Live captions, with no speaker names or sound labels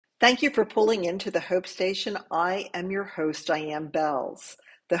Thank you for pulling into the Hope Station. I am your host, Diane Bells.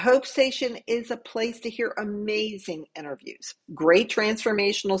 The Hope Station is a place to hear amazing interviews, great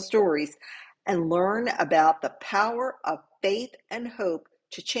transformational stories, and learn about the power of faith and hope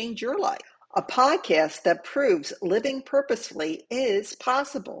to change your life. A podcast that proves living purposefully is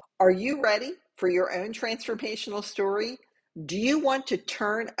possible. Are you ready for your own transformational story? Do you want to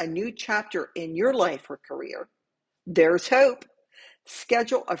turn a new chapter in your life or career? There's hope.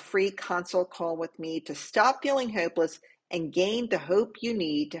 Schedule a free consult call with me to stop feeling hopeless and gain the hope you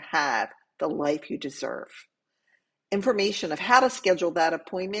need to have the life you deserve. Information of how to schedule that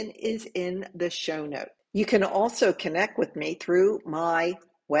appointment is in the show note. You can also connect with me through my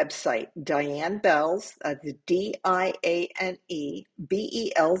website, Diane Bells, that's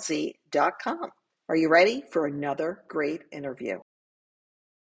DianeBelz.com. Are you ready for another great interview?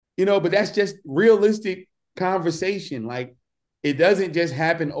 But that's just realistic conversation. Like, it doesn't just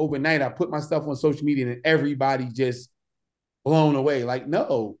happen overnight. I put my stuff on social media and everybody just blown away. Like,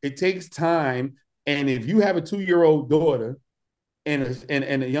 no, it takes time. And if you have a 2-year-old daughter and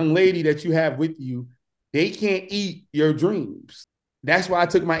a young lady that you have with you, they can't eat your dreams. That's why I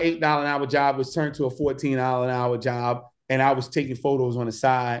took my $8 an hour job, was turned to a $14 an hour job, and I was taking photos on the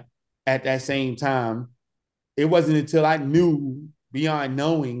side at that same time. It wasn't until I knew beyond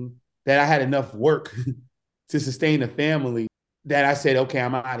knowing that I had enough work to sustain a family that I said, okay,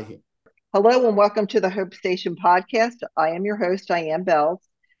 I'm out of here. Hello and welcome to the Hope Station podcast. I am your host, Diane Bells,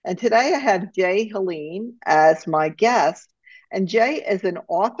 and today I have Jay Helene as my guest. And Jay is an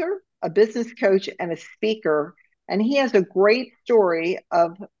author, a business coach, and a speaker, and he has a great story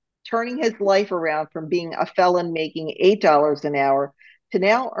of turning his life around from being a felon making $8 an hour to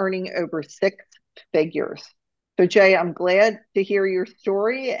now earning over six figures. So, Jay, I'm glad to hear your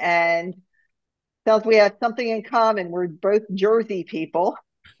story, and sounds we have something in common. We're both Jersey people.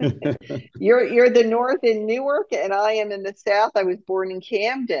 You're the north in Newark, and I am in the south. I was born in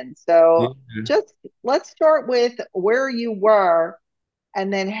Camden. Yeah. So just let's start with where you were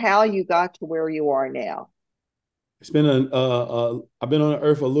and then how you got to where you are now. It's been I've been on the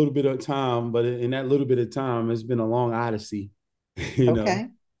earth a little bit of time, but in that little bit of time, it's been a long odyssey, you know. Okay.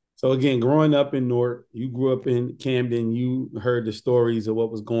 So again, growing up in Newark, you grew up in Camden, you heard the stories of what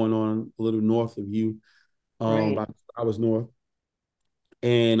was going on a little north of you. Right. About I was north.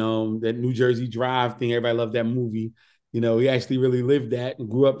 And that New Jersey Drive thing, everybody loved that movie. We actually really lived that and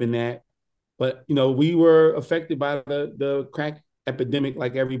grew up in that. But we were affected by the crack epidemic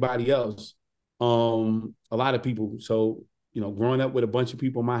like everybody else. A lot of people. So, growing up with a bunch of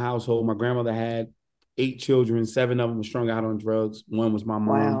people in my household, my grandmother had 8 children, 7 of them were strung out on drugs. One was my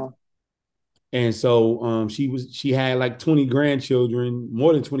mom. Wow. And so she had like 20 grandchildren,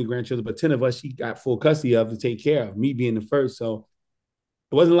 more than 20 grandchildren, but 10 of us she got full custody of to take care of, me being the first. So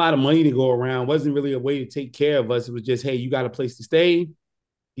it wasn't a lot of money to go around. It wasn't really a way to take care of us. It was just, hey, you got a place to stay.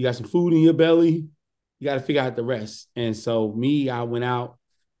 You got some food in your belly. You got to figure out the rest. And so I went out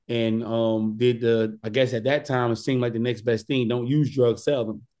and did I guess at that time, it seemed like the next best thing. Don't use drugs, sell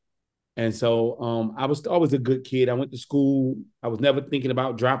them. And so I was always a good kid. I went to school. I was never thinking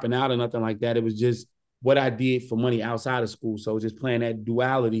about dropping out or nothing like that. It was just what I did for money outside of school. So just playing that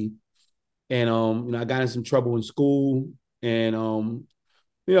duality. And I got in some trouble in school. And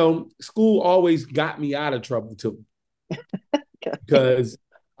school always got me out of trouble too, because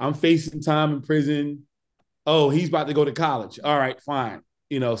I'm facing time in prison. Oh, he's about to go to college. All right, fine.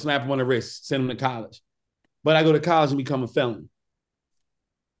 Slap him on the wrist, send him to college. But I go to college and become a felon.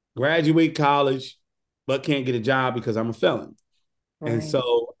 Graduate college, but can't get a job because I'm a felon. And Right.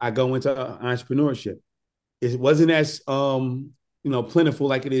 so I go into entrepreneurship. It wasn't as plentiful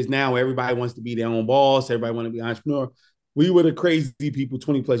like it is now, where everybody wants to be their own boss, everybody want to be an entrepreneur. We were the crazy people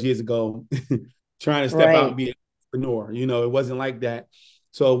 20 plus years ago trying to step out and Right. be an entrepreneur. It wasn't like that.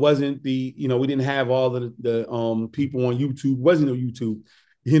 So it wasn't we didn't have all the people on YouTube, wasn't no YouTube,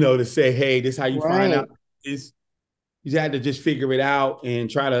 to say, hey, this is how you find out Right. this. You had to just figure it out and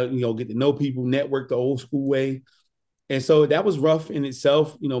try to, get to know people, network the old school way. And so that was rough in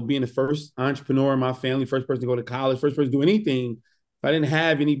itself, being the first entrepreneur in my family, first person to go to college, first person to do anything. I didn't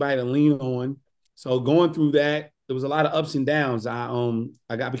have anybody to lean on. So going through that, there was a lot of ups and downs. I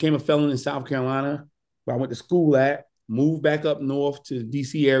became a felon in South Carolina, where I went to school at, moved back up north to the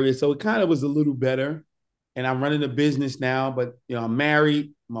DC area. So it kind of was a little better. And I'm running a business now, but I'm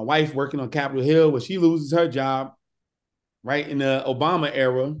married. My wife working on Capitol Hill, where she loses her job right in the Obama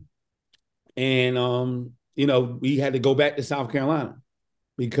era. And we had to go back to South Carolina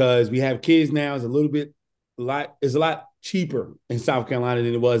because we have kids now. It's a lot cheaper in South Carolina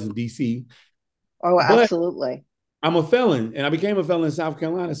than it was in DC. Oh, But absolutely. I'm a felon, and I became a felon in South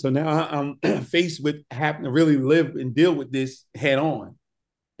Carolina. So now I'm faced with having to really live and deal with this head on.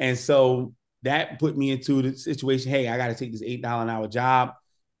 And so that put me into the situation. Hey, I got to take this $8 an hour job.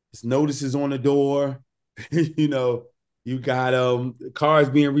 It's notices on the door. you know, you got cars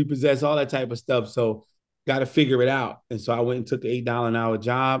being repossessed, all that type of stuff. So got to figure it out. And so I went and took the $8 an hour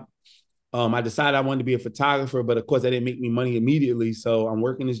job. I decided I wanted to be a photographer, but of course that didn't make me money immediately. So I'm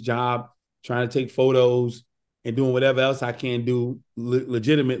working this job, trying to take photos and doing whatever else I can do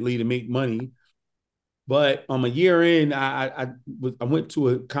legitimately to make money. But a year in, I went to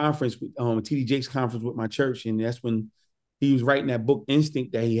a conference, a TD Jakes conference with my church, and that's when he was writing that book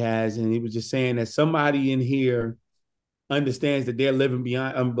Instinct that he has, and he was just saying that somebody in here understands that they're living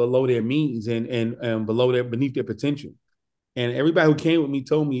beyond below their means and beneath their potential. And everybody who came with me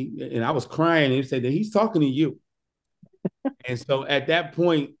told me, and I was crying, and said that he's talking to you. And so at that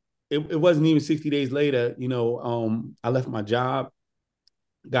point, it wasn't even 60 days later, I left my job,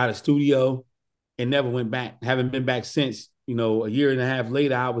 got a studio, and never went back. Haven't been back since. A year and a half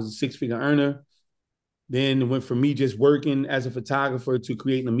later, I was a 6-figure earner. Then it went from me just working as a photographer to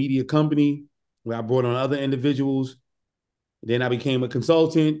creating a media company where I brought on other individuals. Then I became a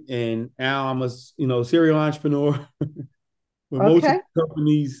consultant, and now I'm a serial entrepreneur with multiple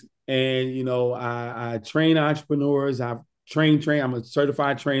companies. And I train entrepreneurs. I'm a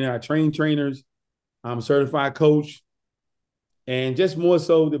certified trainer. I train trainers. I'm a certified coach. And just more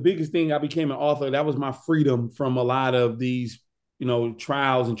so, the biggest thing, I became an author. That was my freedom from a lot of these,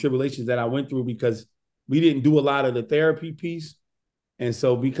 trials and tribulations that I went through, because we didn't do a lot of the therapy piece. And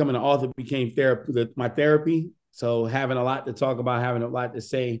so becoming an author became my therapy. So having a lot to talk about, having a lot to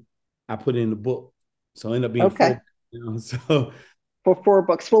say, I put it in the book. So it ended up being Okay. 4. So For 4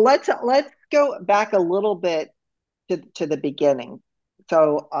 books. Well, let's go back a little bit to the beginning.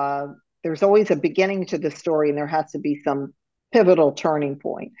 So there's always a beginning to the story, and there has to be some pivotal turning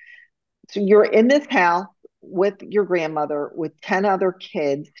point. So you're in this house with your grandmother with 10 other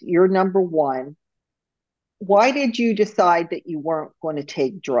kids. You're number one. Why did you decide that you weren't going to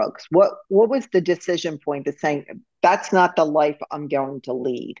take drugs? What was the decision point to saying that's not the life I'm going to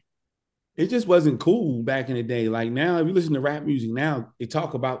lead? it just wasn't cool back in the day. Like now, if you listen to rap music now, they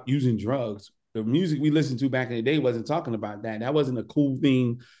talk about using drugs. The music we listened to back in the day wasn't talking about that. That wasn't a cool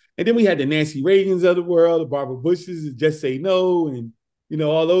thing. And then we had the Nancy Reagans of the world, the Barbara Bushes, Just Say No, and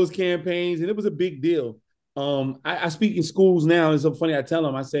all those campaigns, and it was a big deal. I speak in schools now. It's so funny. I tell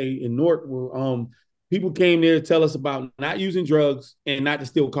them, I say in Newark, people came there to tell us about not using drugs and not to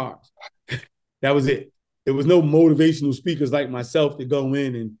steal cars. That was it. There was no motivational speakers like myself to go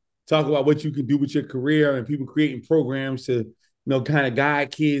in and talk about what you can do with your career, and people creating programs to, kind of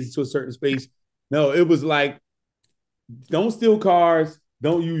guide kids to a certain space. No, it was like, don't steal cars,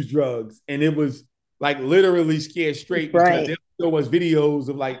 don't use drugs. And it was like literally scared straight, because there was videos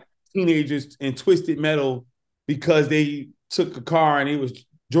of like teenagers in Twisted Metal because they took a car and it was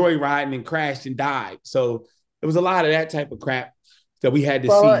joyriding and crashed and died. So it was a lot of that type of crap that we had to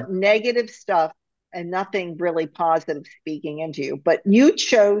see. Negative stuff and nothing really positive speaking into you. But you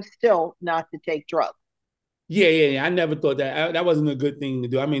chose still not to take drugs. Yeah. I never thought that wasn't a good thing to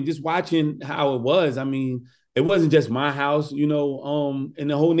do. I mean, just watching how it was. I mean, it wasn't just my house, in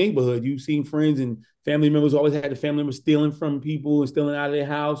the whole neighborhood. You've seen friends and family members always had the family members stealing from people and stealing out of their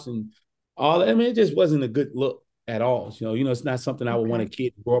house and all that. I mean, it just wasn't a good look at all. It's not something I would want a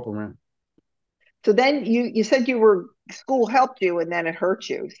kid to grow up around. So then you said school helped you and then it hurt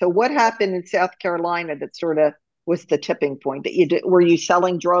you. So what happened in South Carolina that sort of was the tipping point that you did? Were you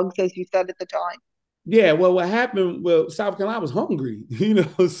selling drugs, as you said at the time? Yeah, well, what happened? Well, South Carolina was hungry,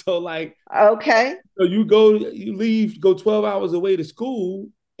 so like, okay, so you leave, go 12 hours away to school,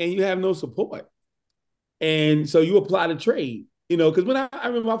 and you have no support, and so you apply to trade, because when I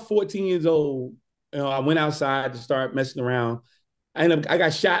remember I'm 14 years old, I went outside to start messing around. I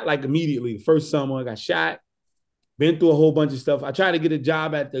got shot like immediately. The first summer, I got shot. Been through a whole bunch of stuff. I tried to get a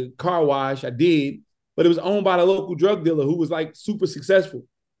job at the car wash. I did, but it was owned by the local drug dealer who was like super successful.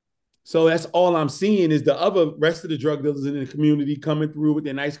 So that's all I'm seeing is the other rest of the drug dealers in the community coming through with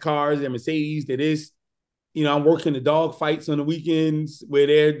their nice cars, their Mercedes, their this. I'm working the dog fights on the weekends where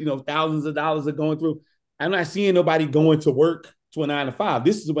they're, thousands of dollars are going through. I'm not seeing nobody going to work to a 9 to 5.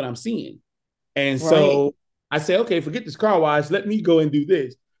 This is what I'm seeing. And so I say, okay, forget this car wash. Let me go and do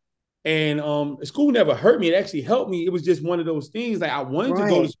this. And school never hurt me. It actually helped me. It was just one of those things. Like I wanted to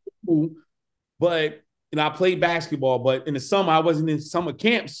go to school, but I played basketball, but in the summer I wasn't in summer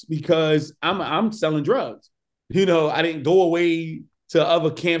camps because I'm selling drugs. I didn't go away to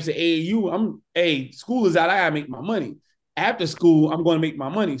other camps at AAU. School is out. I gotta make my money. After school, I'm going to make my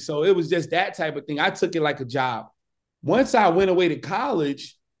money. So it was just that type of thing. I took it like a job. Once I went away to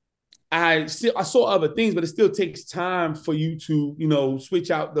college, I saw other things, but it still takes time for you to,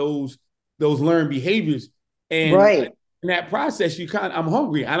 switch out those learned behaviors. And Right. in that process, I'm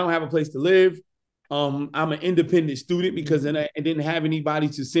hungry. I don't have a place to live. I'm an independent student because then I didn't have anybody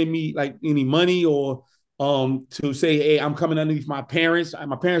to send me like any money or to say, hey, I'm coming underneath my parents.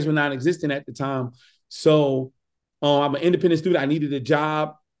 My parents were non-existent at the time. So I'm an independent student. I needed a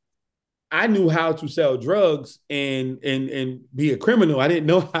job. I knew how to sell drugs and be a criminal. I didn't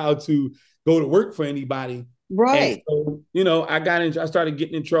know how to go to work for anybody. And Right. so, I started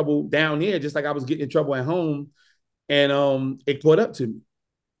getting in trouble down there, just like I was getting in trouble at home. And it caught up to me.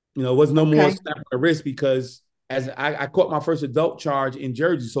 It was no more Okay. slap on the wrist because as I caught my first adult charge in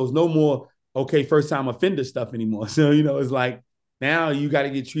Jersey. So it's no more, okay, first time offender stuff anymore. So, it's like now you got to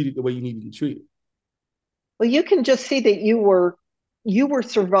get treated the way you need to get treated. Well, you can just see that you were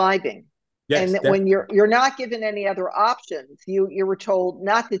surviving, and Yes, that when definitely. you're not given any other options, you were told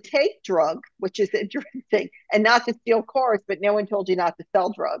not to take drugs, which is interesting, and not to steal cars, but no one told you not to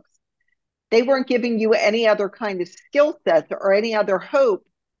sell drugs. They weren't giving you any other kind of skill sets or any other hope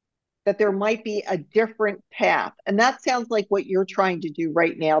that there might be a different path. And that sounds like what you're trying to do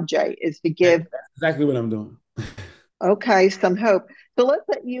right now, Jay, is to give, That's exactly what I'm doing. okay, some hope. So let's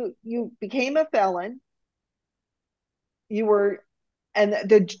say you became a felon. You were, and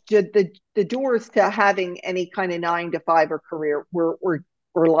the doors to having any kind of 9 to 5 or career were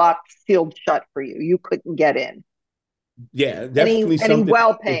locked, sealed shut for you. You couldn't get in Yeah, definitely any something.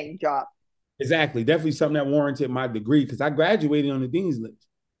 well paying job. Exactly. Definitely something that warranted my degree because I graduated on the dean's list,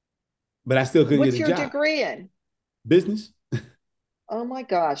 but I still couldn't get What's a your job. degree in? Business. Oh my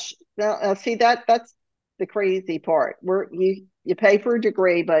gosh! Now see that's the crazy part. Where you pay for a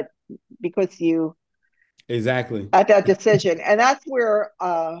degree, but because you Exactly. at that decision, and that's where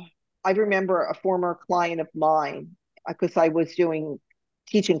I remember a former client of mine because I was doing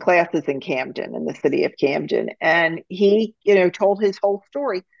teaching classes in Camden, in the city of Camden, and he told his whole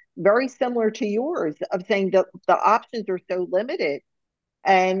story, very similar to yours, of saying that the options are so limited.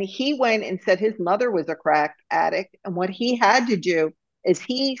 And he went and said his mother was a crack addict. And what he had to do is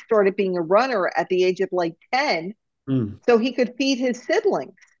he started being a runner at the age of like 10 Mm. so he could feed his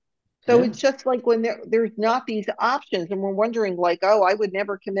siblings. So Yeah. it's just like when there's not these options and we're wondering, like, oh, I would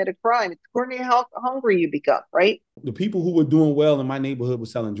never commit a crime. It's according to how hungry you become, right? The people who were doing well in my neighborhood were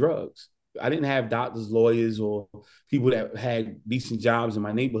selling drugs. I didn't have doctors, lawyers, or people that had decent jobs in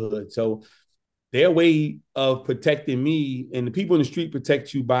my neighborhood. So their way of protecting me, and the people in the street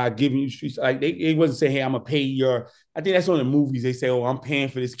protect you by giving you streets. Like they wasn't saying, hey, I'm gonna pay your. I think that's on the movies. They say, oh, I'm paying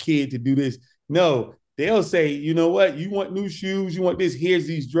for this kid to do this. No, they'll say, you know what? You want new shoes, you want this, here's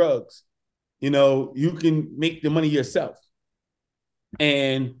these drugs. You can make the money yourself.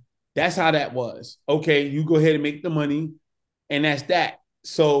 And that's how that was. Okay, you go ahead and make the money, and that's that.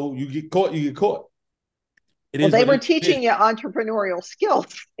 So you get caught, you get caught. It Well, is they what were it is. teaching you entrepreneurial skills.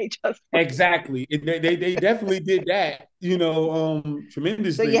 They just Exactly. They definitely did that, so you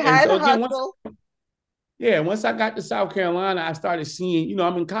tremendously. And had so to again, hustle. once I got to South Carolina, I started seeing,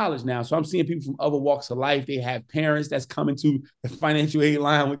 I'm in college now. So I'm seeing people from other walks of life. They have parents that's coming to the financial aid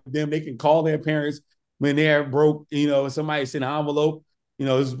line with them. They can call their parents when they're broke, somebody sent an envelope.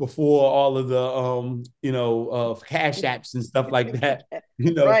 This is before all of the cash apps and stuff like that.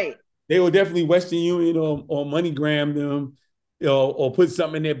 You know, Right, they will definitely Western Union or MoneyGram them, or put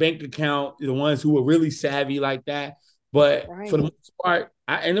something in their bank account, the ones who were really savvy like that. But for the right. most part,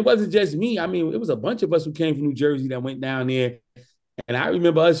 and it wasn't just me. I mean, it was a bunch of us who came from New Jersey that went down there. And I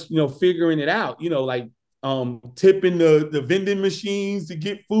remember us, figuring it out, like tipping the vending machines to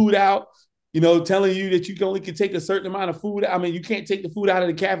get food out, telling you that you can only can take a certain amount of food. I mean, you can't take the food out of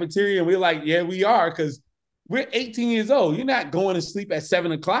the cafeteria. And we're like, yeah, we are, because we're 18 years old. You're not going to sleep at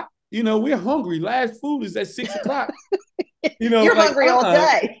 7 o'clock. We're hungry. Last food is at 6 o'clock. You're Like, hungry all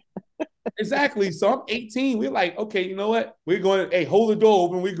day. exactly. So I'm 18. We're like, okay, you know what? We're going to, hey, hold the door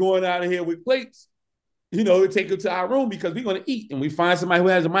open. We're going out of here with plates, to take it to our room because we're going to eat. And we find somebody who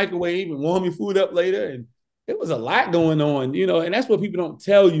has a microwave and warm your food up later. And it was a lot going on, and that's what people don't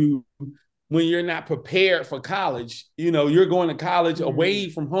tell you when you're not prepared for college. You're going to college Mm. away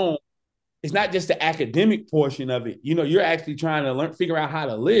from home. It's not just the academic portion of it. You're actually trying to figure out how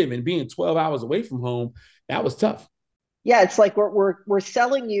to live, and being 12 hours away from home, that was tough. Yeah, it's like we're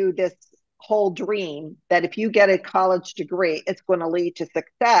selling you this whole dream that if you get a college degree, it's going to lead to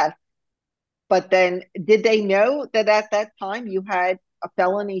success. But then, did they know that at that time you had a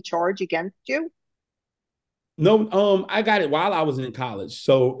felony charge against you? No, I got it while I was in college.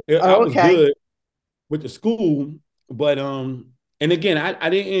 So I Oh, was okay. good with the school, but and again, I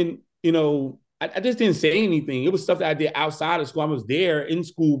didn't, I just didn't say anything. It was stuff that I did outside of school. I was there in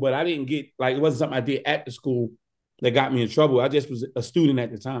school, but I didn't get like it wasn't something I did at the school that got me in trouble. I just was a student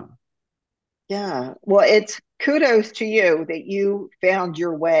at the time. Yeah. Well, it's kudos to you that you found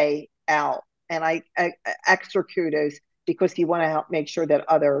your way out. And I extra kudos because you want to help make sure that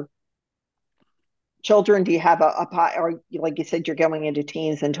other children, do you have or like you said, you're going into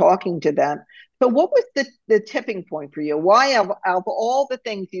teens and talking to them. So what was the tipping point for you? Why, of all the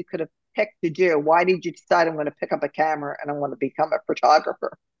things you could have picked to do, why did you decide I'm going to pick up a camera and I want to become a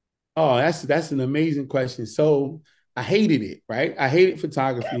photographer? Oh, that's an amazing question. So I hated it, right? I hated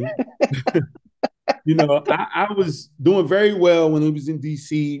photography. I was doing very well when it was in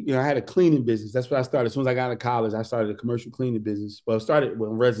DC. I had a cleaning business. That's what I started. As soon as I got out of college, I started a commercial cleaning business. Well, I started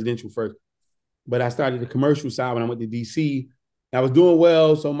residential first, but I started the commercial side when I went to DC. I was doing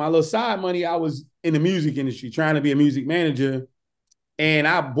well. So my little side money, I was in the music industry trying to be a music manager. And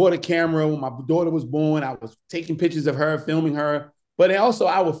I bought a camera when my daughter was born. I was taking pictures of her, filming her. But then also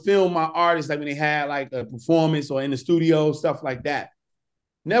I would film my artists like when they had like a performance or in the studio, stuff like that.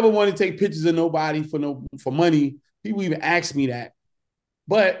 Never wanted to take pictures of nobody for money. People even asked me that.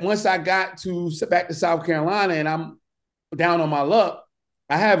 But once I got back to South Carolina and I'm down on my luck,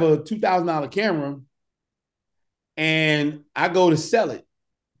 I have a $2,000 camera and I go to sell it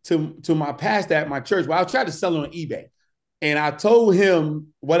to my pastor at my church. Well, I tried to sell it on eBay. And I told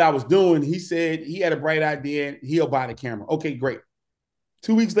him what I was doing. He said he had a bright idea and he'll buy the camera. Okay, great.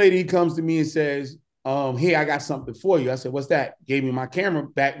 2 weeks later, he comes to me and says, hey, I got something for you. I said, what's that? Gave me my camera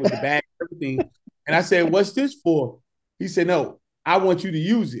back with the bag and everything. And I said, what's this for? He said, no, I want you to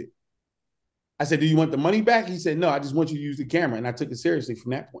use it. I said, do you want the money back? He said, no, I just want you to use the camera. And I took it seriously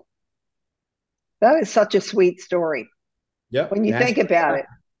from that point. That is such a sweet story Yep. when you think about it.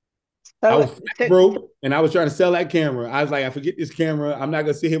 I So, was broke and I was trying to sell that camera. I was like, I forget this camera. I'm not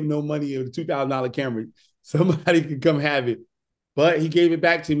going to sit him no money of a $2,000 camera. Somebody can come have it. But he gave it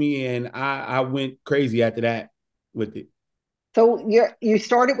back to me and I went crazy after that with it. so you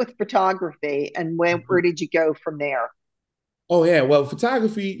started with photography, and where did you go from there? Oh yeah, well,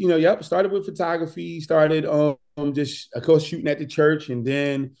 photography, started with photography, started just of course shooting at the church and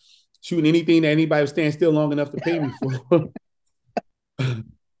then shooting anything that anybody was staying still long enough to pay me for.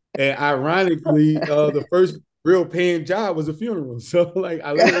 And ironically, the first real paying job was a funeral. So like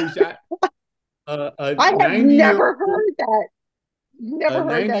I literally shot a I have 90-year never old heard that. a Never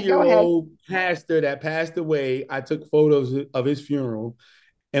heard 90 that. year Go ahead. old pastor that passed away. I took photos of his funeral.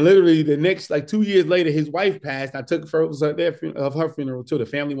 And literally the next, like 2 years later, his wife passed. I took photos of her funeral too. The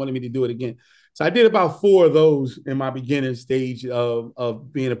family wanted me to do it again. So I did about 4 of those in my beginning stage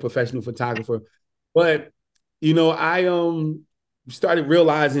of being a professional photographer. But, I started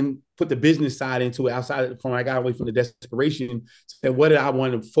realizing, put the business side into it outside from when I got away from the desperation, and what did I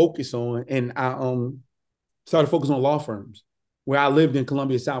want to focus on? And I started focusing on law firms. Where I lived in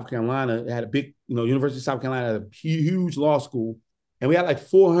Columbia, South Carolina, it had a big, University of South Carolina had a huge law school. And we had like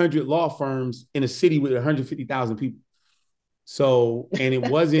 400 law firms in a city with 150,000 people. So, and it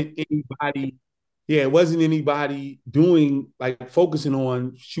wasn't anybody doing like focusing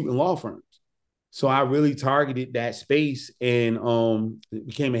on shooting law firms. So I really targeted that space and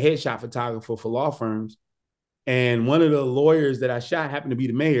became a headshot photographer for law firms. And one of the lawyers that I shot happened to be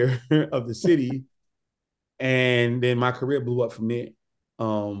the mayor of the city. And then my career blew up from there.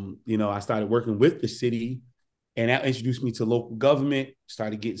 I started working with the city and that introduced me to local government,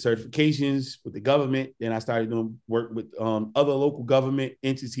 started getting certifications with the government. Then I started doing work with other local government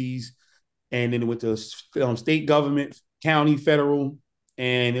entities. And then with the state government, county, federal,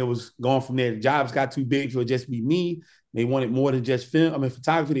 and it was going from there. The jobs got too big for just be me. They wanted more than just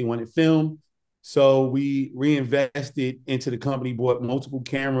photography. They wanted film. So we reinvested into the company, bought multiple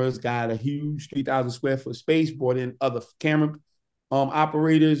cameras, got a huge 3,000 square foot space, brought in other camera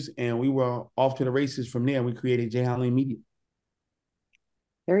operators, and we were off to the races from there. We created J. Holland Media.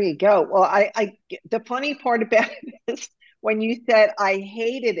 There you go. Well, the funny part about it is when you said I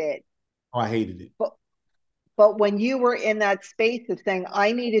hated it, Oh, I hated it. but when you were in that space of saying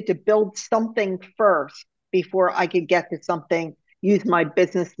I needed to build something first before I could get to something, use my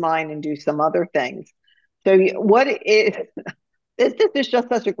business mind and do some other things. So what is this is just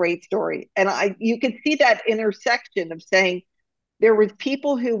such a great story. And you could see that intersection of saying there was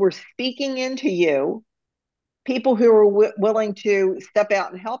people who were speaking into you, people who were willing to step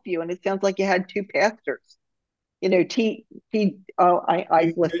out and help you. And it sounds like you had 2 pastors. I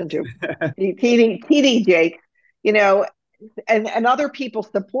listened to TD Jake, you know, and other people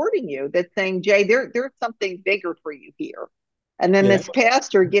supporting you that's saying, Jay, there's something bigger for you here. And then Yeah, this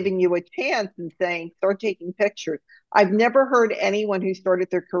pastor giving you a chance and saying, start taking pictures. I've never heard anyone who started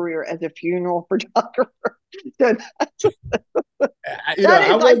their career as a funeral photographer. So that I is,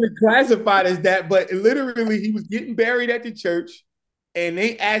 I wasn't classified as that, but literally he was getting buried at the church, and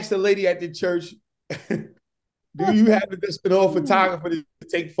they asked the lady at the church, "Do you have an photographer to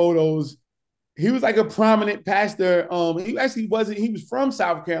take photos?" He was like a prominent pastor. He actually wasn't. He was from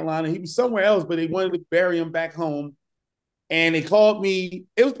South Carolina. He was somewhere else, but they wanted to bury him back home. And they called me.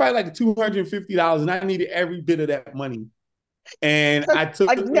 It was probably like $250, and I needed every bit of that money. And I took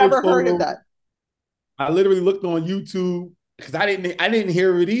I've those never heard of photos. that. I literally looked on YouTube because I didn't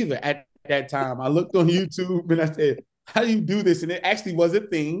hear it either at that time. I looked on YouTube and I said, "How do you do this?" And it actually was a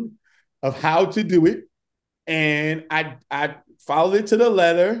thing of how to do it. And I followed it to the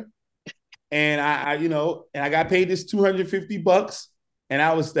letter, and I got paid this $250, and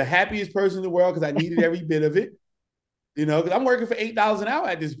I was the happiest person in the world because I needed every bit of it. Because I'm working for $8 an hour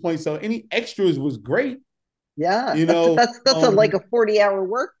at this point, so any extras was great. Yeah, You know, that's like a 40-hour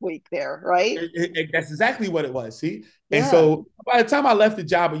work week there, right? that's exactly what it was. See, and Yeah. so by the time I left the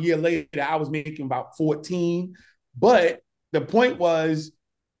job a year later, I was making about 14. But the point was,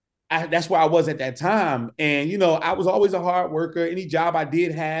 that's where I was at that time. And I was always a hard worker. Any job I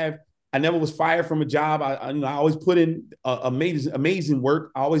did have, I never was fired from a job. I always put in amazing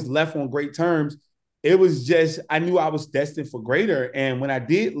work. I always left on great terms. It was just I knew I was destined for greater. And when I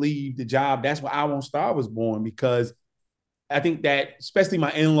did leave the job, that's where I Won't Starve was born, because I think that especially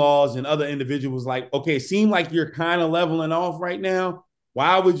my in-laws and other individuals like, okay, it seemed like you're kind of leveling off right now.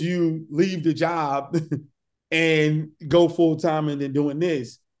 Why would you leave the job and go full time and then doing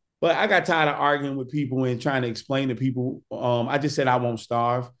this? But I got tired of arguing with people and trying to explain to people. I just said I won't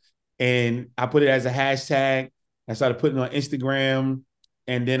starve, and I put it as a hashtag. I started putting it on Instagram,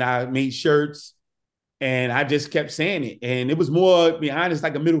 and then I made shirts, and I just kept saying it. And it was more, to be honest,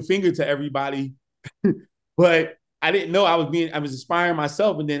 like a middle finger to everybody. But I didn't know I was inspiring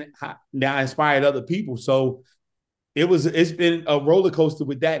myself, and then now I inspired other people. So it's been a roller coaster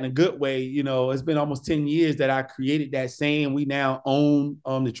with that in a good way. It's been almost 10 years that I created that saying. We now own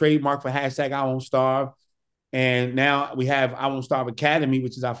the trademark for hashtag I Won't Starve. And now we have I Won't Starve Academy,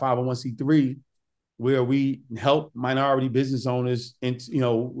 which is our 501c3, where we help minority business owners. And,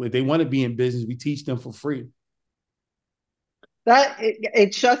 if they want to be in business, we teach them for free.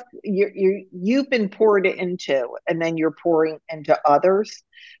 It's just you've been poured into, and then you're pouring into others.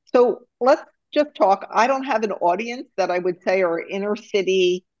 So let's just talk. I don't have an audience that I would say are inner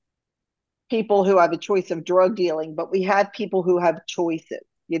city people who have a choice of drug dealing, but we have people who have choices.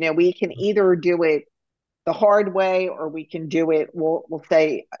 We can either do it the hard way, or we can do it, we'll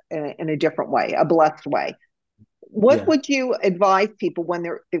say, in a different way, a blessed way. What Yeah. would you advise people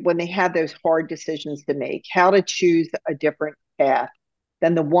when they have those hard decisions to make, how to choose a different path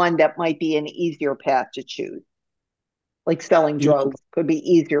than the one that might be an easier path to choose? Like selling You know, drugs could be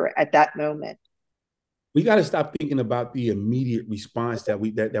easier at that moment. we got to stop thinking about the immediate response that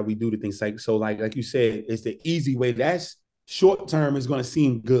we do to things, like you said, it's the easy way. That's short term is going to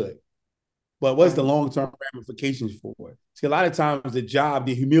seem good, but what's the Right. long term ramifications for it? See, a lot of times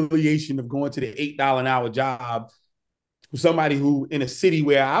the humiliation of going to the $8 an hour job for somebody who in a city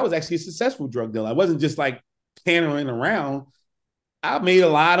where I was actually a successful drug dealer. I wasn't just like pantering around. I made a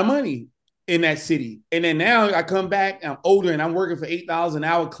lot of money in that city. And then now I come back, I'm older, and I'm working for $8 an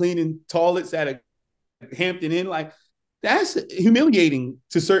hour cleaning toilets at a Hampton Inn. Like, that's humiliating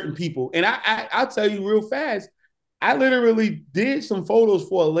to certain people. And I'll tell you real fast, I literally did some photos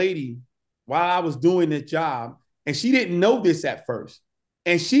for a lady while I was doing this job, and she didn't know this at first.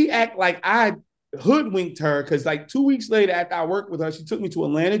 And she act like I hoodwinked her, because like 2 weeks later after I worked with her, she took me to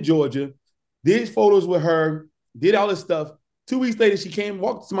Atlanta, Georgia, did photos with her, did all this stuff. 2 weeks later, she came,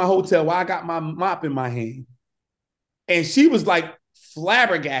 walked to my hotel while I got my mop in my hand. And she was like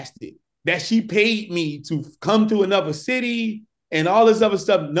flabbergasted that she paid me to come to another city and all this other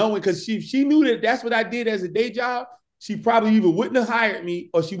stuff, knowing, because she knew that that's what I did as a day job. She probably either wouldn't have hired me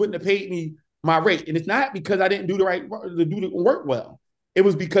or she wouldn't have paid me my rate. And it's not because I didn't do the work well. It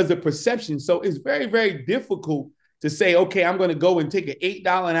was because of perception. So it's very, very difficult to say, okay, I'm going to go and take an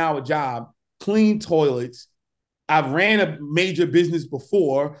 $8 an hour job, clean toilets. I've ran a major business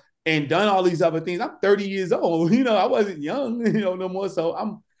before and done all these other things. I'm 30 years old. I wasn't young, no more. So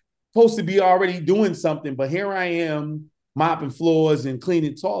I'm supposed to be already doing something, but here I am mopping floors and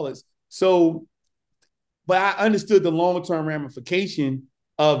cleaning toilets. So, but I understood the long-term ramification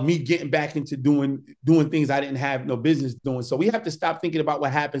of me getting back into doing things I didn't have no business doing. So we have to stop thinking about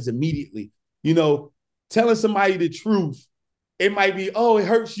what happens immediately. Telling somebody the truth, it might be, oh, it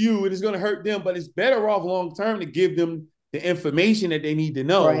hurts you and it's going to hurt them, but it's better off long term to give them the information that they need to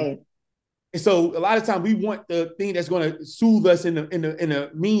know. Right. And so a lot of times we want the thing that's going to soothe us in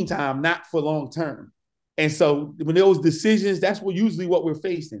the meantime, not for long term. And so when those decisions, that's usually what we're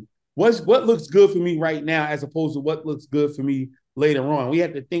facing. What looks good for me right now as opposed to what looks good for me later on. We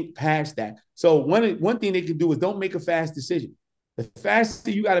have to think past that. So one thing they can do is don't make a fast decision. The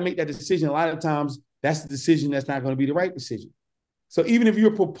faster you got to make that decision, a lot of times that's the decision that's not going to be the right decision. So even if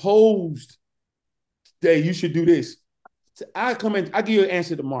you're proposed that you should do this, I give you an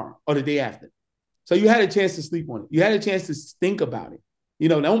answer tomorrow or the day after. So you had a chance to sleep on it. You had a chance to think about it.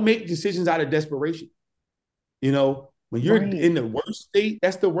 Don't make decisions out of desperation. When you're Right. in the worst state,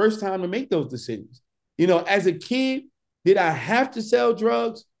 that's the worst time to make those decisions. As a kid, did I have to sell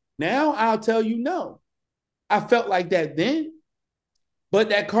drugs? Now I'll tell you no. I felt like that then, but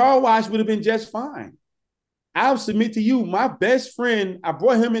that car wash would have been just fine. I'll submit to you, my best friend, I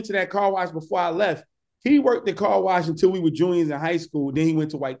brought him into that car wash before I left. He worked the car wash until we were juniors in high school. Then he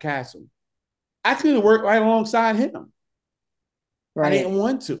went to White Castle. I couldn't work right alongside him. I Right. didn't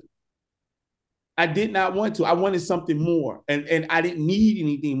want to. I did not want to. I wanted something more. And I didn't need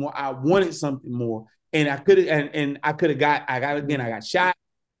anything more. I wanted something more. And I could have I got shot.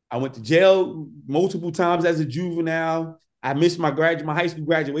 I went to jail multiple times as a juvenile. I missed my high school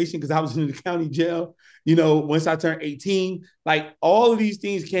graduation because I was in the county jail. Once I turned 18, like all of these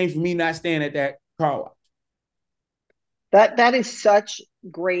things came from me not staying at that car wash. That is such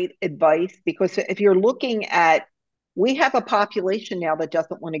great advice, because if you're looking at, we have a population now that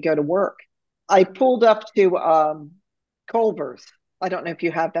doesn't want to go to work. I pulled up to Culver's. I don't know if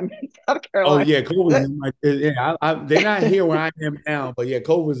you have them in South Oh Carolina. yeah, Culver's is they're not here where I am now, but yeah,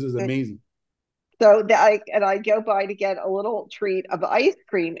 Culver's is amazing. So I go by to get a little treat of ice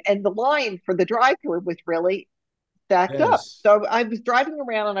cream, and the line for the drive-through was really stacked up. Yes. So I was driving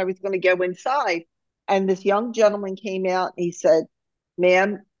around and I was going to go inside, and this young gentleman came out and he said,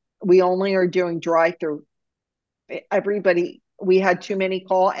 "Ma'am, we only are doing drive-through. We had too many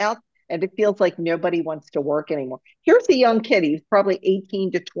call outs, and it feels like nobody wants to work anymore." Here's a young kid. He's probably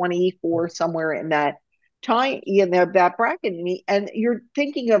 18 to 24, somewhere in that time, that bracket. And you're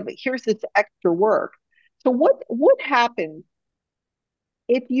thinking of, here's this extra work. So what happens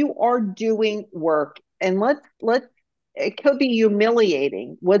if you are doing work, and let's it could be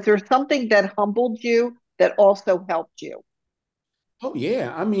humiliating. Was there something that humbled you that also helped you? Oh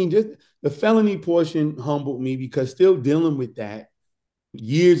yeah. I mean, just the felony portion humbled me because still dealing with that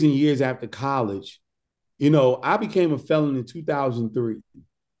years and years after college. I became a felon in 2003.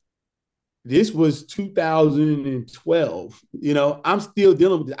 This was 2012. I'm still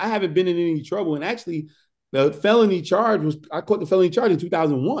dealing with it. I haven't been in any trouble. And actually, I caught the felony charge in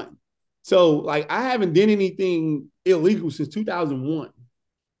 2001. So, like, I haven't done anything illegal since 2001.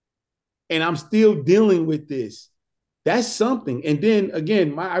 And I'm still dealing with this. That's something. And then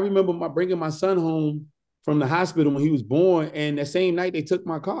again, I remember bringing my son home from the hospital when he was born. And that same night, they took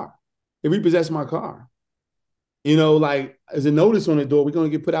my car. They repossessed my car. Like, as a notice on the door, we're going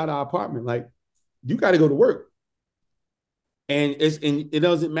to get put out of our apartment. Like, you got to go to work. And it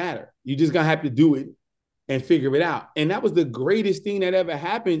doesn't matter. You just going to have to do it and figure it out. And that was the greatest thing that ever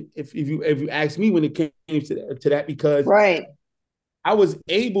happened, if you ask me, when it came to that, because Right. I was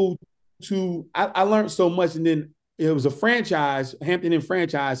able to, I learned so much. And then it was a franchise, Hampton Inn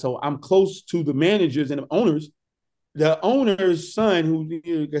franchise. So I'm close to the managers and the owners. The owner's son, who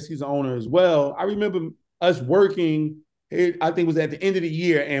I guess he's the owner as well. I remember us working, I think it was at the end of the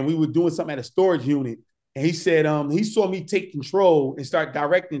year, and we were doing something at a storage unit. And he said he saw me take control and start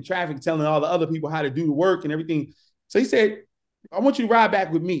directing traffic, telling all the other people how to do the work and everything. So he said, "I want you to ride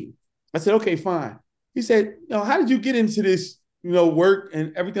back with me." I said, "Okay, fine." He said, "How did you get into this, work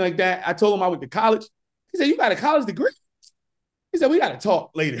and everything like that?" I told him I went to college. He said, "You got a college degree?" He said, "We got to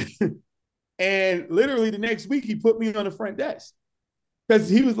talk later." And literally the next week, he put me on the front desk because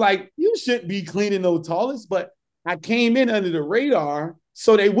he was like, "You shouldn't be cleaning those toilets." But I came in under the radar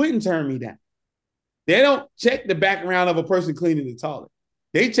so they wouldn't turn me down. They don't check the background of a person cleaning the toilet.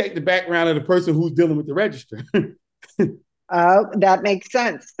 They check the background of the person who's dealing with the register. Oh, that makes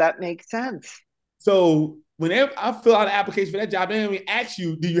sense. That makes sense. So whenever I fill out an application for that job, they don't even ask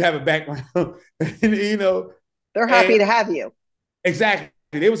you, do you have a background? They're happy And to have you. exactly.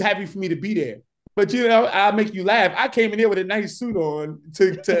 They was happy for me to be there. But I'll make you laugh. I came in there with a nice suit on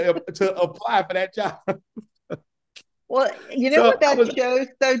to apply for that job. Well, you know So what I that was shows,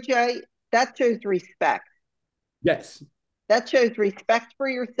 though, Jay? That shows respect. yes. That shows respect for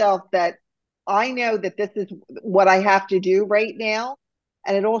yourself, that I know that this is what I have to do right now.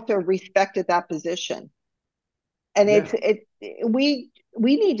 And it also respected that position. And Yeah. we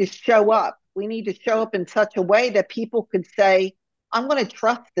need to show up. We need to show up in such a way that people could say, I'm going to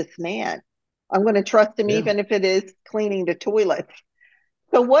trust this man. I'm going to trust him Yeah. even if it is cleaning the toilets.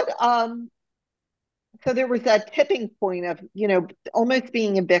 So so there was that tipping point of, almost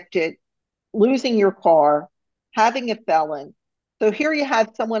being evicted, losing your car, having a felon. So here you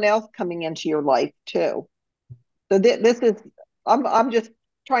have someone else coming into your life too. So this is, I'm just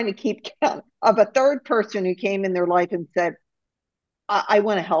trying to keep count of a third person who came in their life and said, I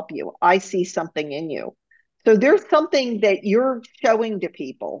want to help you. I see something in you. So there's something that you're showing to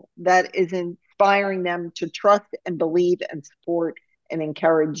people that is inspiring them to trust and believe and support and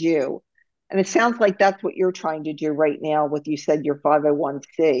encourage you. And it sounds like that's what you're trying to do right now with, you said, your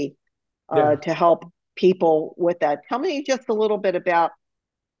 501c, Yeah. to help people with that. Tell me just a little bit about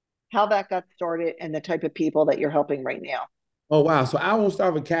how that got started and the type of people that you're helping right now. Oh wow. So I Won't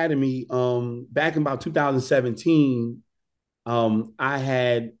Starve Academy, back in about 2017,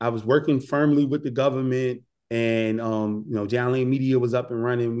 I was working firmly with the government, and John Lane Media was up and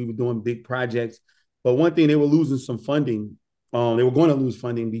running. We were doing big projects. But one thing, they were losing some funding. They were going to lose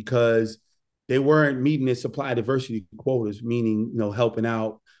funding because they weren't meeting their supply diversity quotas, meaning, helping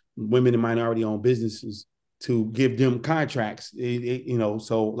out women and minority owned businesses to give them contracts. So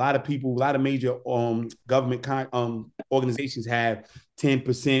a lot of people, a lot of major government organizations have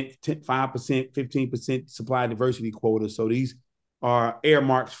 10%, 5%, 15% supply diversity quota. So these are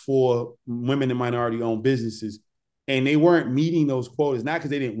earmarks for women and minority owned businesses. And they weren't meeting those quotas, not because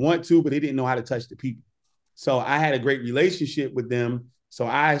they didn't want to, but they didn't know how to touch the people. So I had a great relationship with them. So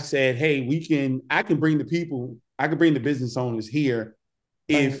I said, hey, I can bring the people, I can bring the business owners here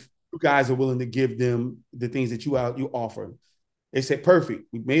Right. if you guys are willing to give them the things that you offer. They said, perfect.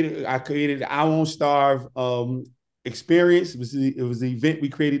 We made it. I created the I Won't Starve experience. It was the event we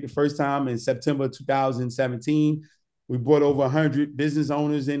created the first time in September 2017. We brought over 100 business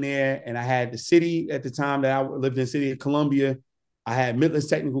owners in there, and I had the city at the time that I lived in, the city of Columbia. I had Midlands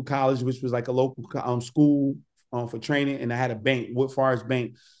Technical College, which was like a local school for training, and I had a bank, Wood Forest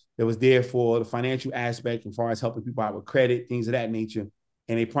Bank, that was there for the financial aspect as far as helping people out with credit, things of that nature.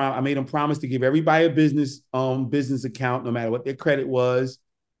 And I made them promise to give everybody a business account, no matter what their credit was.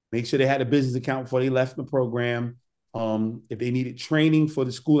 Make sure they had a business account before they left the program. If they needed training for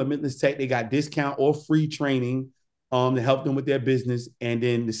the school at Midlands Tech, they got discount or free training to help them with their business. And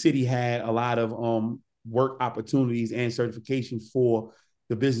then the city had a lot of work opportunities and certification for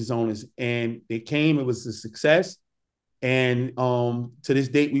the business owners. And they came, it was a success. And to this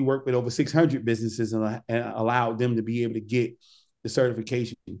date, we work with over 600 businesses and allowed them to be able to get the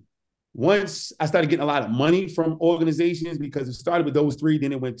certification. Once I started getting a lot of money from organizations, because it started with those three,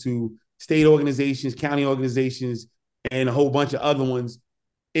 then it went to state organizations, county organizations, and a whole bunch of other ones.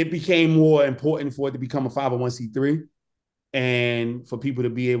 It became more important for it to become a 501c3 and for people to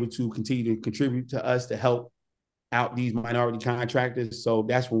be able to continue to contribute to us to help out these minority contractors. So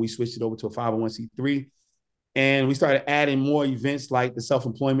that's when we switched it over to a 501c3. And we started adding more events like the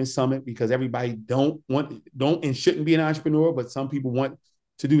Self-Employment Summit, because everybody don't and shouldn't be an entrepreneur, but some people want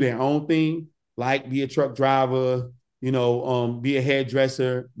to do their own thing, like be a truck driver, be a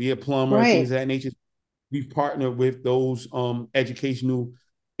hairdresser, be a plumber, things Right. of that nature. We've partnered with those educational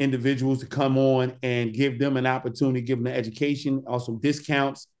individuals to come on and give them an opportunity, give them the education, also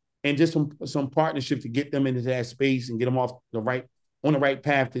discounts, and just some partnership to get them into that space and get them on the right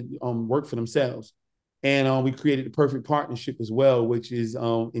path to work for themselves. And we created the Perfect Partnership as well, which is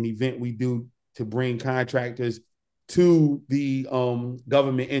an event we do to bring contractors to the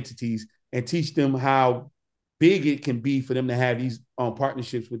government entities and teach them how big it can be for them to have these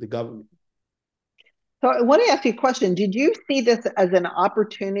partnerships with the government. So I want to ask you a question. Did you see this as an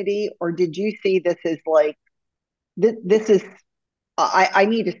opportunity, or did you see this as like, this is, I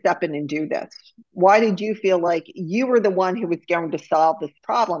need to step in and do this? Why did you feel like you were the one who was going to solve this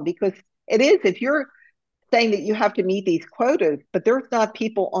problem? Because it is, if you're saying that you have to meet these quotas, but there's not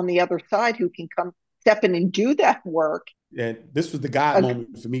people on the other side who can come step in and do that work. And this was the God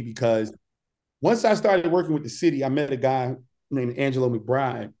moment for me, because once I started working with the city, I met a guy named Angelo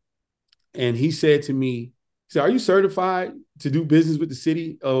McBride. And he said to me, he said, are you certified to do business with the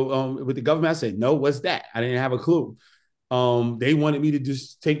city, with the government? I said, no, what's that? I didn't have a clue. They wanted me to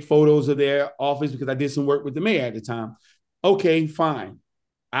just take photos of their office because I did some work with the mayor at the time. Okay, fine.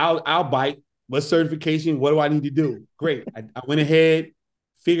 I'll bite. What certification? What do I need to do? Great. I went ahead,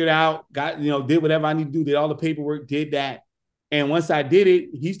 figured out, did whatever I need to do, did all the paperwork, did that. And once I did it,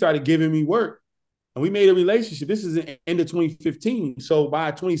 he started giving me work. And we made a relationship. This is the end of 2015. So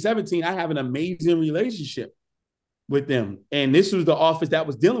by 2017, I have an amazing relationship with them. And this was the office that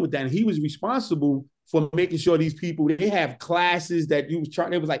was dealing with that. And he was responsible for making sure these people, they have classes that you was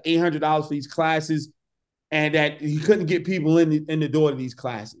charging, it was like $800 for these classes, and that he couldn't get people in the door to these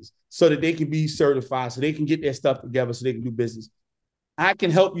classes so that they can be certified, so they can get their stuff together, so they can do business. I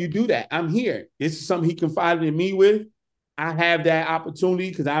can help you do that. I'm here. This is something he confided in me with. I have that opportunity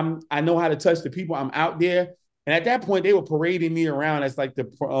because I know how to touch the people. I'm out there. And at that point, they were parading me around as like the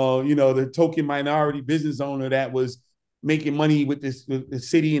the token minority business owner that was making money with the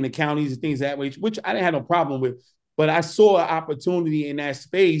city and the counties and things that way, which I didn't have no problem with. But I saw an opportunity in that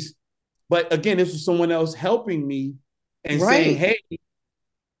space. But again, this was someone else helping me and saying, Right. "Hey,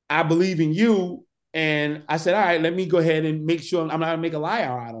 I believe in you." And I said, all right, let me go ahead and make sure I'm not gonna make a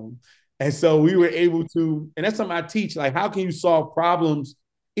liar out of him. And so we were able to, and that's something I teach, like how can you solve problems?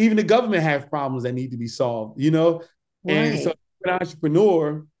 Even the government has problems that need to be solved, you know? And so Right. an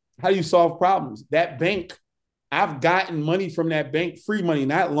entrepreneur, how do you solve problems? That bank, I've gotten money from that bank, free money,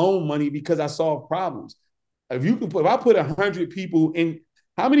 not loan money, because I solve problems. If I put 100 people in,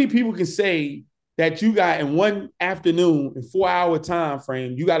 how many people can say that you got in one afternoon in 4 hour time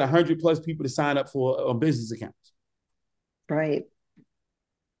frame, you got 100 plus people to sign up for business accounts? Right.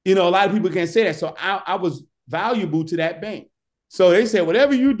 You know, a lot of people can't say that. So I was valuable to that bank. So they said,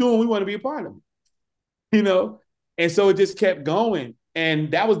 whatever you're doing, we want to be a part of it, you know? And so it just kept going.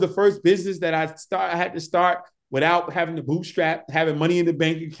 And that was the first business that I had to start without having to bootstrap, having money in the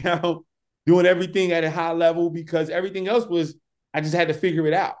bank account, doing everything at a high level, because everything else was, I just had to figure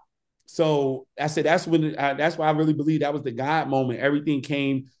it out. So I said, that's why I really believe that was the God moment. Everything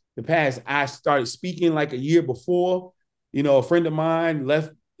came to pass. I started speaking like a year before. You know, a friend of mine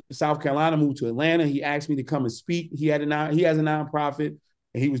left South Carolina, moved to Atlanta. He asked me to come and speak. He has a nonprofit,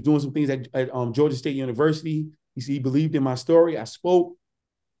 and he was doing some things at Georgia State University. He believed in my story. I spoke.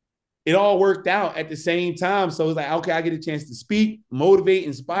 It all worked out at the same time. So it was like, okay, I get a chance to speak, motivate,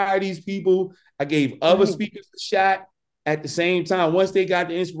 inspire these people. I gave other Right. speakers a shot at the same time. Once they got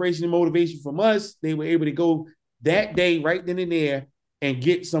the inspiration and motivation from us, they were able to go that day, right then and there, and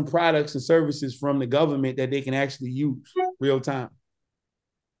get some products and services from the government that they can actually use real time.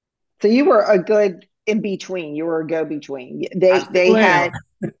 So you were a good in between. You were a go between. I They still am. had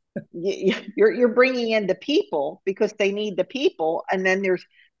you're bringing in the people because they need the people, and then there's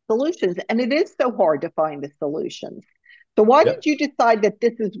solutions, and it is so hard to find the solutions. So why Yep. did you decide that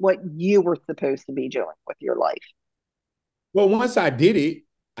this is what you were supposed to be doing with your life? Well, once I did it,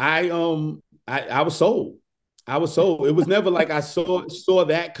 I was sold. I was sold. It was never like I saw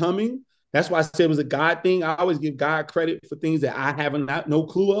that coming. That's why I said it was a God thing. I always give God credit for things that I haven't not no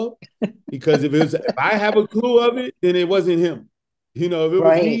clue of. Because if I have a clue of it, then it wasn't him. You know, if it was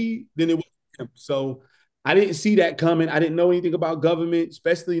Right. me, then it was him. So I didn't see that coming. I didn't know anything about government,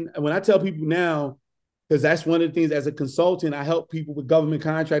 especially when I tell people now, because that's one of the things as a consultant, I help people with government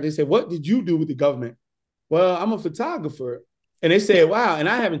contracts. They say, what did you do with the government? Well, I'm a photographer. And they said, wow. And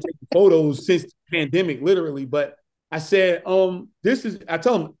I haven't taken photos since the pandemic, literally. But I said, I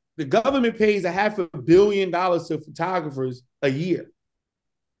tell them the government pays $500 million to photographers a year.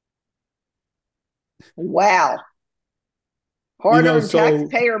 Wow. You Hard know, earned so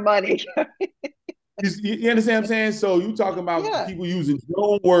taxpayer money. you understand what I'm saying? So you talking about Yeah. people using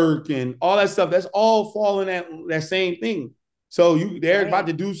drone work and all that stuff. That's all falling at that same thing. So they're about Right.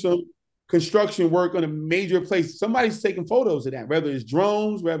 to do some construction work on a major place. Somebody's taking photos of that, whether it's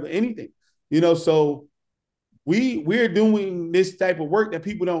drones, whether anything. You know, so we're doing this type of work that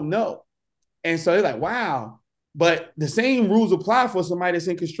people don't know. And so they're like, wow. But the same rules apply for somebody that's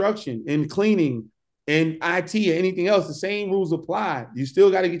in construction, in cleaning, in IT, or anything else. The same rules apply. You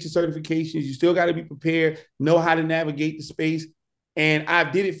still got to get your certifications. You still got to be prepared, know how to navigate the space. And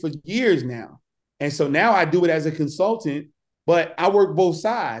I've did it for years now. And so now I do it as a consultant, but I work both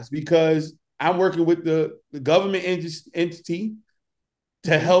sides because I'm working with the government entity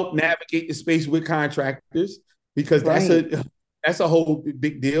to Mhm. help navigate the space with contractors because Right. that's a whole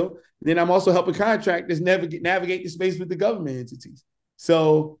big deal. And then I'm also helping contractors navigate the space with the government entities.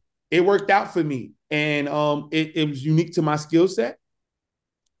 So it worked out for me, and it was unique to my skill set,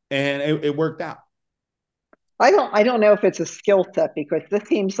 and it worked out. I don't know if it's a skill set because this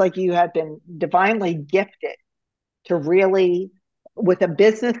seems like you have been divinely gifted to really, with a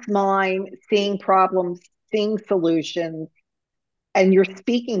business mind, seeing problems, seeing solutions, and you're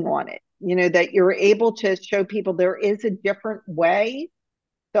speaking on it. You know, that you're able to show people there is a different way.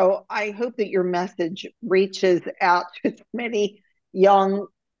 So I hope that your message reaches out to as many young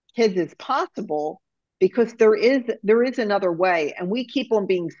kids as possible because there is another way, and we keep on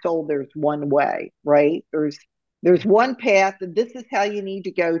being sold there's one way, right? There's one path, and this is how you need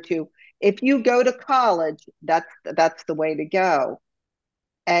to go to. If you go to college, that's the way to go.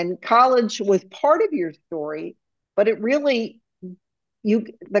 And college was part of your story, but it really,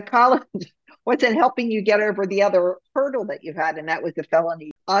 the college wasn't helping you get over the other hurdle that you had, and that was the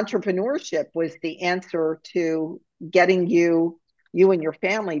felony. Entrepreneurship was the answer to getting you and your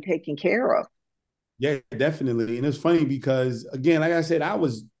family taken care of. Yeah, definitely. And it's funny because, again, like I said, I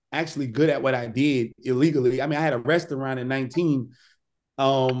was actually good at what I did illegally. I mean, I had a restaurant at 19,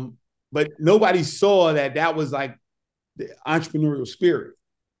 but nobody saw that that was like the entrepreneurial spirit.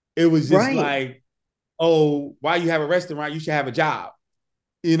 It was just Right. like, oh, why you have a restaurant? You should have a job,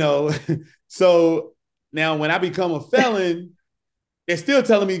 you know? So now when I become a felon, they're still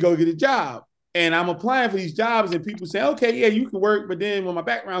telling me to go get a job. And I'm applying for these jobs, and people say, okay, yeah, you can work. But then when my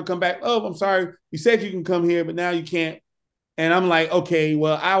background come back, oh, I'm sorry, you said you can come here, but now you can't. And I'm like, okay,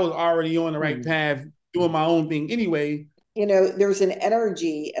 well, I was already on the right path, doing my own thing anyway. There's an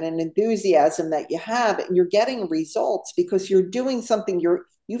energy and an enthusiasm that you have, and you're getting results because you're doing something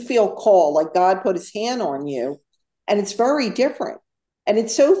you feel called, like God put his hand on you, and it's very different. And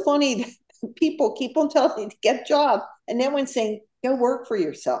it's so funny that people keep on telling you to get a job, and then when saying, go work for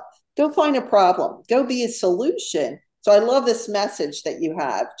yourself, go find a problem, go be a solution. So I love this message that you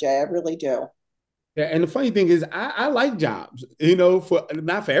have, Jay. I really do. Yeah, and the funny thing is, I like jobs, for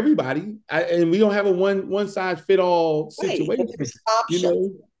not for everybody, and we don't have a one size fit all Right. But situation. there's You options.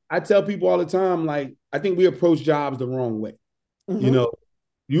 know, I tell people all the time, like I think we approach jobs the wrong way. You Mm-hmm. know,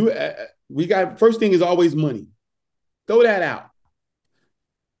 you we got first thing is always money. Throw that out.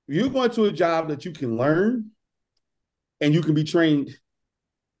 You're going to a job that you can learn and you can be trained,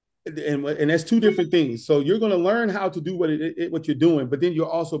 and that's two different things. So you're going to learn how to do what you're doing, but then you're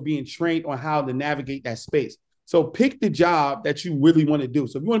also being trained on how to navigate that space. So pick the job that you really want to do.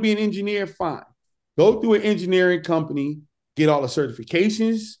 So if you want to be an engineer, fine. Go through an engineering company, get all the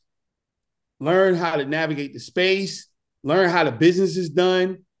certifications, learn how to navigate the space, learn how the business is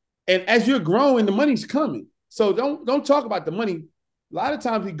done. And as you're growing, the money's coming. So don't talk about the money. A lot of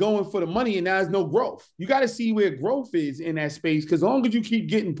times we going for the money and there's no growth. You got to see where growth is in that space, because as long as you keep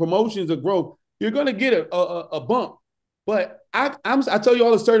getting promotions or growth, you're going to get a bump. But I tell you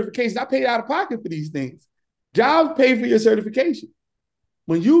all the certifications, I paid out of pocket for these things. Jobs pay for your certification.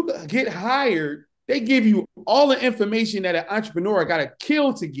 When you get hired, they give you all the information that an entrepreneur got to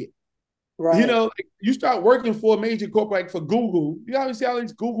kill to get. Right. Like you start working for a major corporate, like for Google. You always see all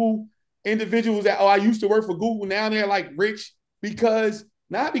these Google individuals that, oh, I used to work for Google. Now they're like rich because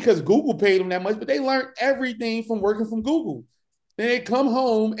not because Google paid them that much, but they learned everything from working from Google. Then they come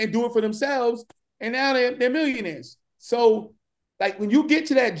home and do it for themselves, and now they're millionaires. So, like when you get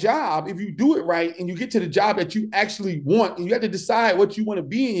to that job, if you do it right and you get to the job that you actually want, and you have to decide what you want to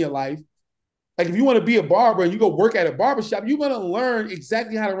be in your life. Like if you want to be a barber and you go work at a barbershop, you're going to learn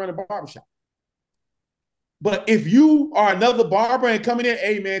exactly how to run a barbershop. But if you are another barber and coming in,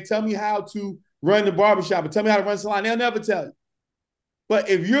 hey man, tell me how to run the barbershop and tell me how to run the salon, they'll never tell you. But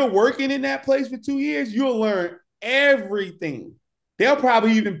if you're working in that place for 2 years, you'll learn everything. They'll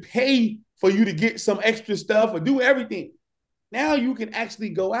probably even pay for you to get some extra stuff or do everything. Now you can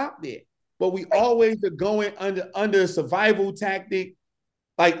actually go out there. But we always are going under a survival tactic.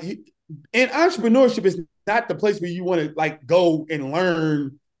 Like in entrepreneurship, is not the place where you want to like go and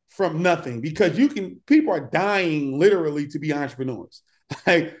learn from nothing, because people are dying literally to be entrepreneurs.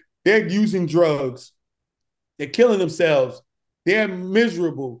 Like they're using drugs, they're killing themselves, they're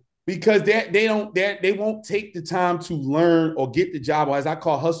miserable because they won't take the time to learn or get the job, or as I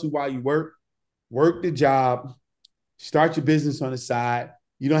call hustle while you work the job, start your business on the side.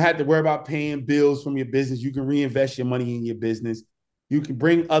 You don't have to worry about paying bills from your business. You can reinvest your money in your business. You can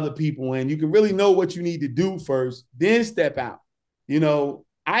bring other people in. You can really know what you need to do first, then step out.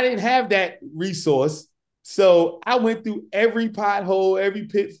 I didn't have that resource. So I went through every pothole, every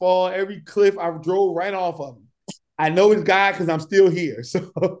pitfall, every cliff. I drove right off of them. I know it's God because I'm still here.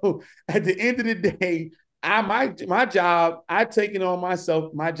 So at the end of the day, my job, I've taken on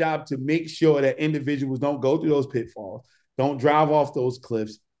myself my job to make sure that individuals don't go through those pitfalls, don't drive off those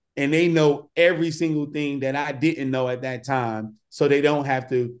cliffs, and they know every single thing that I didn't know at that time, so they don't have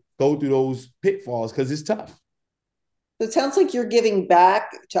to go through those pitfalls because it's tough. So it sounds like you're giving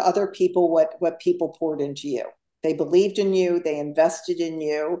back to other people what people poured into you. They believed in you, they invested in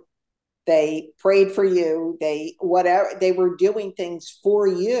you, they prayed for you, they whatever they were doing things for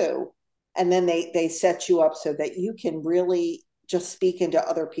you, and then they set you up so that you can really just speak into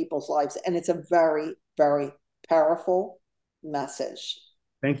other people's lives. And it's a very, very powerful message.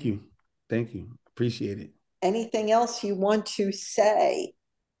 Thank you. Thank you. Appreciate it. Anything else you want to say?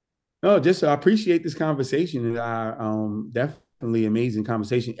 No, just I appreciate this conversation. Definitely amazing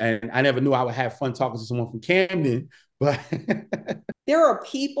conversation. And I never knew I would have fun talking to someone from Camden, But There are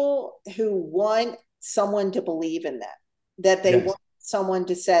people who want someone to believe in them, that they yes, want someone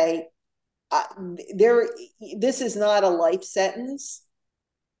to say, there, this is not a life sentence,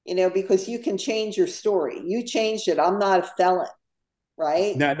 because you can change your story. You changed it. I'm not a felon,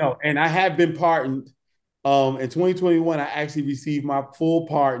 right? no, and I have been pardoned. In 2021, I actually received my full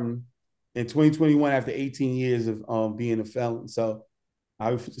pardon in 2021 after 18 years of being a felon. So I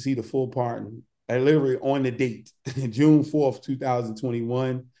received the full pardon. I literally on the date, June 4th,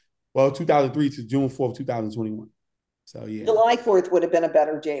 2021. Well, 2003 to June 4th, 2021. So yeah. July 4th would have been a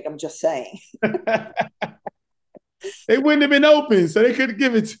better date. I'm just saying. They wouldn't have been open, so they couldn't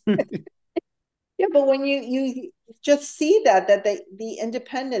give it to me. Yeah, but when you just see that the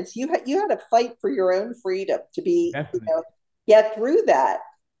independence, you had to fight for your own freedom to be, Definitely. get through that.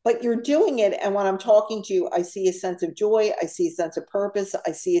 But you're doing it, and when I'm talking to you, I see a sense of joy, I see a sense of purpose,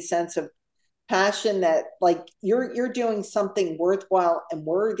 I see a sense of passion, that like you're doing something worthwhile and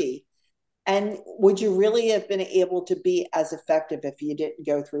worthy. And would you really have been able to be as effective if you didn't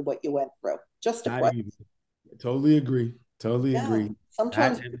go through what you went through? Just a Not question. even. Totally agree. Totally Yeah. agree.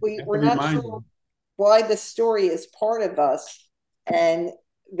 Sometimes That's a we're not sure reminder. why the story is part of us. And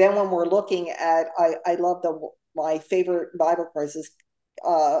then when we're looking at, I love my favorite Bible verse is,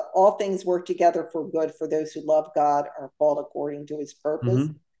 all things work together for good for those who love God, are called according to his purpose.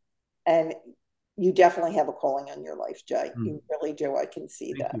 Mm-hmm. And you definitely have a calling on your life, Jay. Mm-hmm. You really do. I can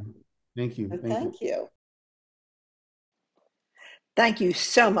see Thank that. you. Thank you. So Thank you. thank you. Thank you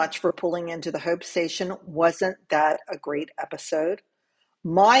so much for pulling into the Hope Station. Wasn't that a great episode?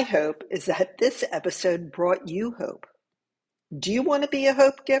 My hope is that this episode brought you hope. Do you want to be a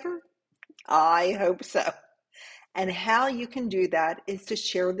hope giver? I hope so. And how you can do that is to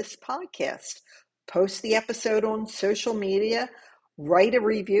share this podcast, post the episode on social media, write a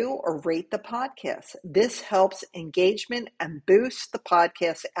review, or rate the podcast. This helps engagement and boosts the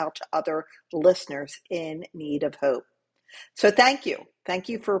podcast out to other listeners in need of hope. So thank you. Thank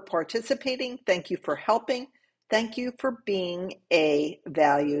you for participating. Thank you for helping. Thank you for being a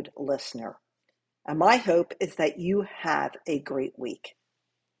valued listener. And my hope is that you have a great week.